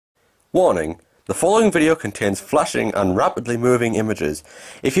Warning, the following video contains flashing and rapidly moving images.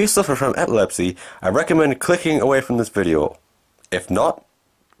 If you suffer from epilepsy, I recommend clicking away from this video. If not,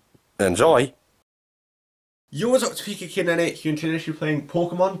 enjoy! Yo, what's up, it's PKKid98 here, and today we're playing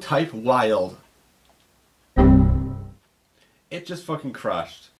Pokemon Type Wild. It just fucking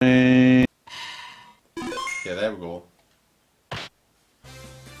crashed. Yeah, there we go.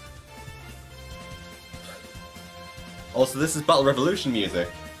 Also, this is Battle Revolution music.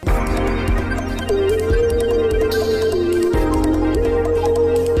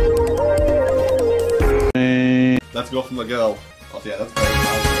 Let's go for my girl. Oh yeah, that's very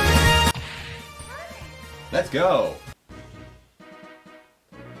loud. Let's go!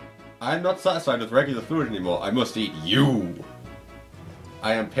 I'm not satisfied with regular food anymore. I must eat you!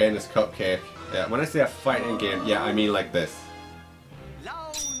 I am Painless Cupcake. Yeah, when I say a fighting game, yeah, I mean like this.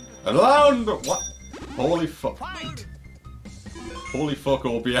 Around! What? Holy fuck. Holy fuck,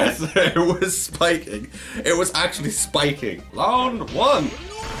 OBS. It was spiking. It was actually spiking. Round one!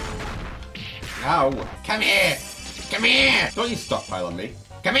 Now, come here! Come here! Don't you stockpile on me.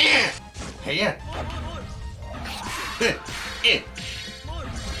 Come here! Here!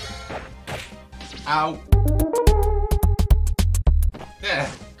 Ow!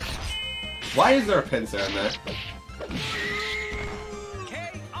 Why is there a pincer in there?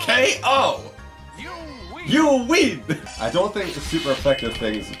 KO! You win! I don't think the super effective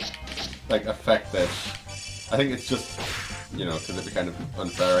things like affect this. I think it's just, you know, because it'd be kind of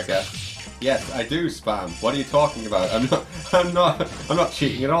unfair, I guess. Yes, I do spam. What are you talking about? I'm not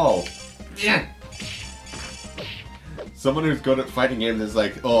cheating at all. Yeah. Someone who's good at fighting games is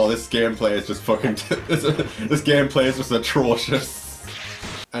like, oh, this gameplay is just fucking. This gameplay is just atrocious.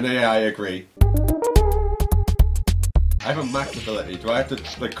 And yeah, I agree. I have a max ability. Do I have to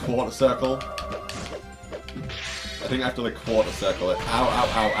like quarter circle? I think I have to like quarter circle it. Ow, ow,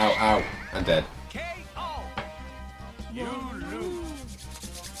 ow, ow, ow. I'm dead. You lose.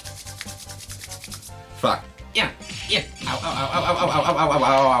 Fuck. Yeah. Yeah. Ow, ow, ow, ow, ow, ow, ow, ow,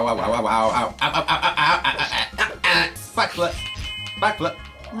 ow, ow, ow, ow, ow, ow, ow, ow, ow, ow. Backflip. Backflip.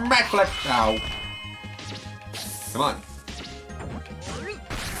 Backflip. Ow. Come on.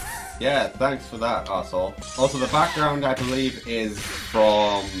 Yeah, thanks for that, asshole. Also, the background, I believe, is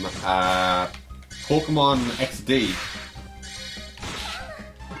from Pokémon XD.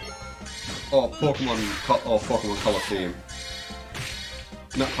 Or Pokémon Colosseum.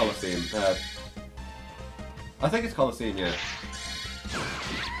 Not Colosseum. I think it's Colosseum, yeah.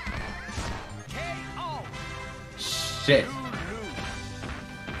 Shit.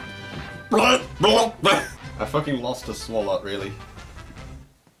 I fucking lost a Swalot, really.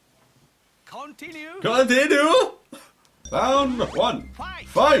 Continue. Round one.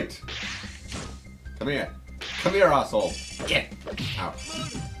 Fight. Come here. Come here, asshole. Yeah. Ow.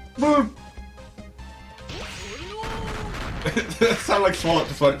 Boom. It sounded like Swalot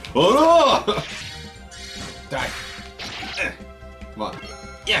just went. Oh no! Die. Come on.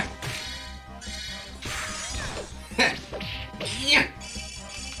 Yeah. Yeah.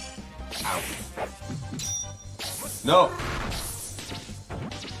 Ow. No.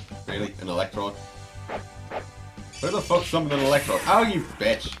 Really? An electrode? Where the fuck summoned an electrode? Oh, you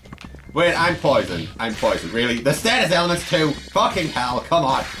bitch. Wait, I'm poisoned. I'm poisoned. Really? The status elements too? Fucking hell, come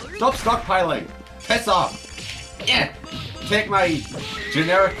on. Stop stockpiling. Piss off. Yeah. Take my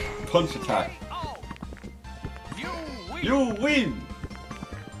generic punch attack. You win!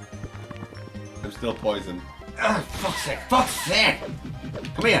 I'm still poisoned. Ah, fuck's sake. Fuck's sake!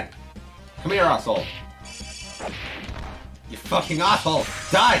 Come here. Come here, asshole. You fucking asshole.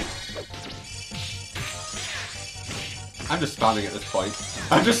 Die! I'm just spamming at this point.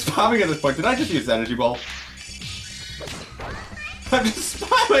 I'm just spamming at this point. Did I just use energy ball? I'm just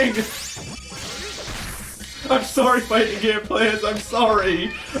spamming! I'm sorry, fighting game players. I'm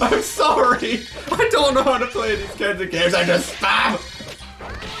sorry. I'm sorry. I don't know how to play these kinds of games. I just spam!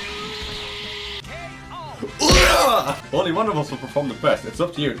 Only one of us will perform the best. It's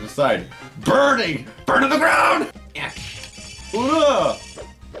up to you to decide. Burning! Burn to the ground! Yeah.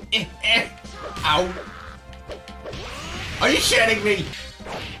 Ow. Are you shitting me?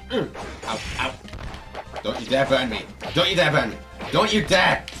 Ow, ow. Don't you dare burn me. Don't you dare burn me. Don't you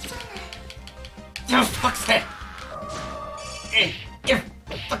dare. Oh, fuck's sake.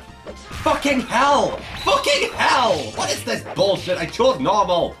 Fucking hell. Fucking hell. What is this bullshit? I chose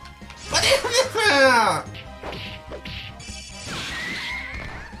normal. What is this?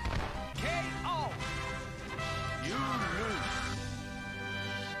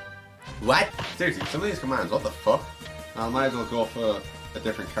 What? Seriously, some of these commands, what the fuck? I might as well go for a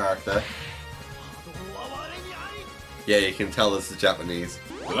different character. Yeah, you can tell this is Japanese.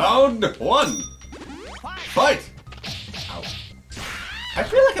 Round 1. Fight. Ow. I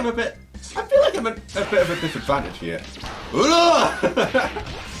feel like I'm a bit of a disadvantage here.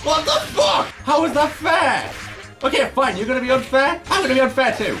 What the fuck? How is that fair? Okay, fine, you're gonna be unfair? I'm gonna be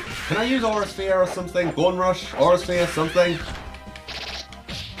unfair too. Can I use Aura Sphere or something? Bone Rush? Aura Sphere? Something?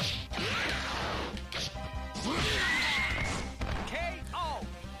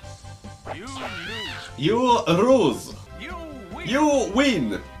 You lose. You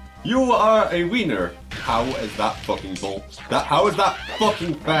win. You are a winner. How is that fucking bull? How is that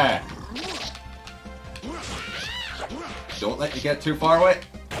fucking fair? Don't let you get too far away.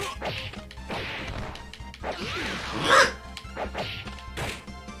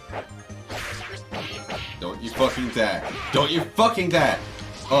 Don't you fucking dare. Don't you fucking dare.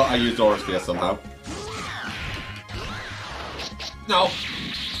 Oh, I used Aura Sphere somehow. No.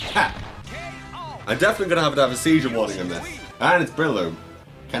 Ha. I'm definitely gonna have to have a seizure warning on this. And it's Breloom.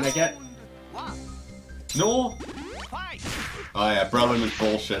 Can I get... No? Oh yeah, Breloom is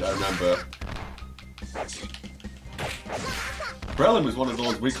bullshit, I remember. Breloom was one of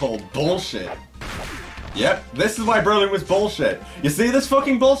those we call bullshit. Yep, this is why Breloom was bullshit. You see this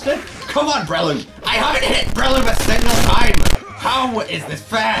fucking bullshit? Come on, Breloom! I haven't hit Breloom a single time! How is this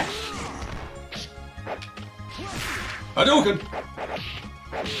fair? Hadouken!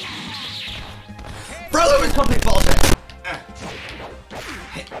 Breloom is complete bullshit!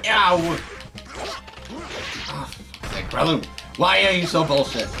 Ow! Oh, fuck's Breloom, why are you so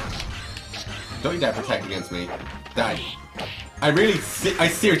bullshit? Don't you dare protect against me. Die. I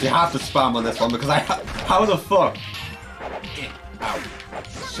seriously have to spam on this one because how the fuck? Ow.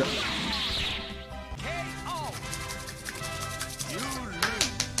 Shut.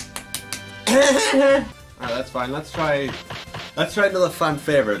 Alright, that's fine. Let's try another fan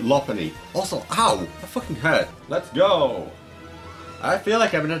favorite, Lopunny. Also, ow, that fucking hurt. Let's go. I feel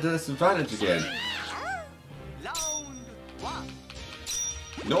like I'm at a disadvantage again.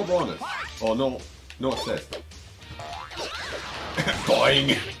 No bonus. Oh no assist.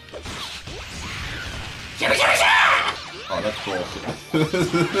 Boing! Oh, that's bullshit.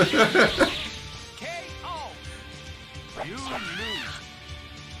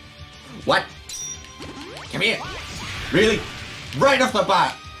 What? Come here! Really? Right off the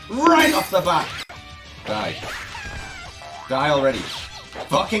bat! Right off the bat! Die. Die already.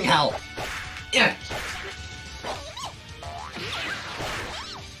 Fucking hell! Yeah.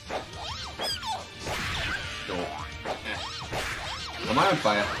 Am I on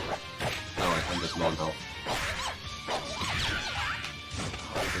fire? No, I'm just low on health.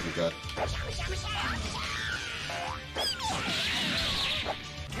 Oh, this isn't good.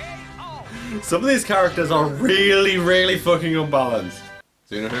 Some of these characters are really fucking unbalanced.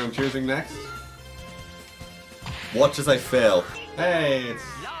 So you know who I'm choosing next? Watch as I fail. Hey,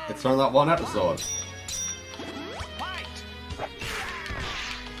 it's from that one episode.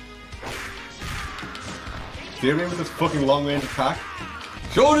 Do you remember this fucking long range attack?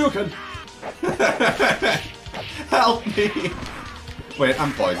 Shoryuken! Help me! Wait,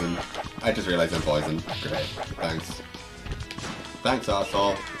 I'm poisoned. I just realized I'm poisoned. Great, thanks. Thanks,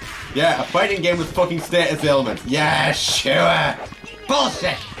 asshole. Yeah, a fighting game with fucking status elements. Yeah, sure!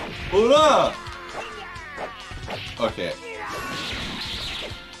 Bullshit! Hoorah! Okay.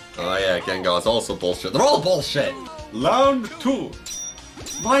 Oh yeah, Gengar's also bullshit. They're all bullshit! Round 2.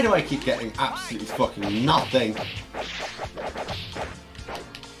 Why do I keep getting absolutely fucking nothing?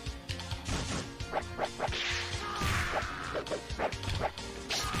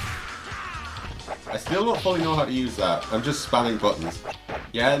 I still don't fully know how to use that. I'm just spamming buttons.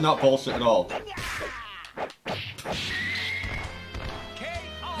 Yeah, not bullshit at all.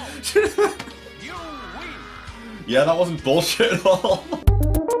 Yeah, that wasn't bullshit at all.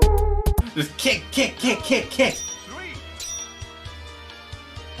 Just kick.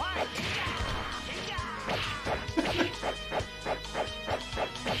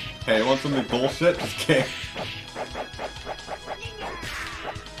 Hey, you want something bullshit? Just kick.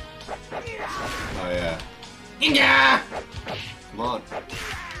 Oh yeah. Yeah! Come on.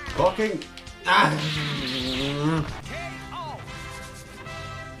 Fucking. Ah.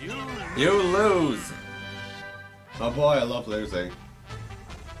 You lose. Oh boy, I love losing.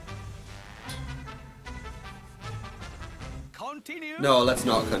 Continue. No, let's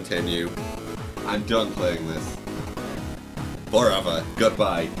not continue. I'm done playing this. Forever.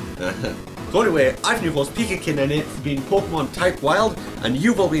 Goodbye. So anyway, I've been your host, Pikakin, and it's been Pokemon Type Wild, and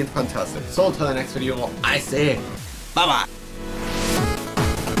you've all been fantastic. So until the next video, I say bye-bye.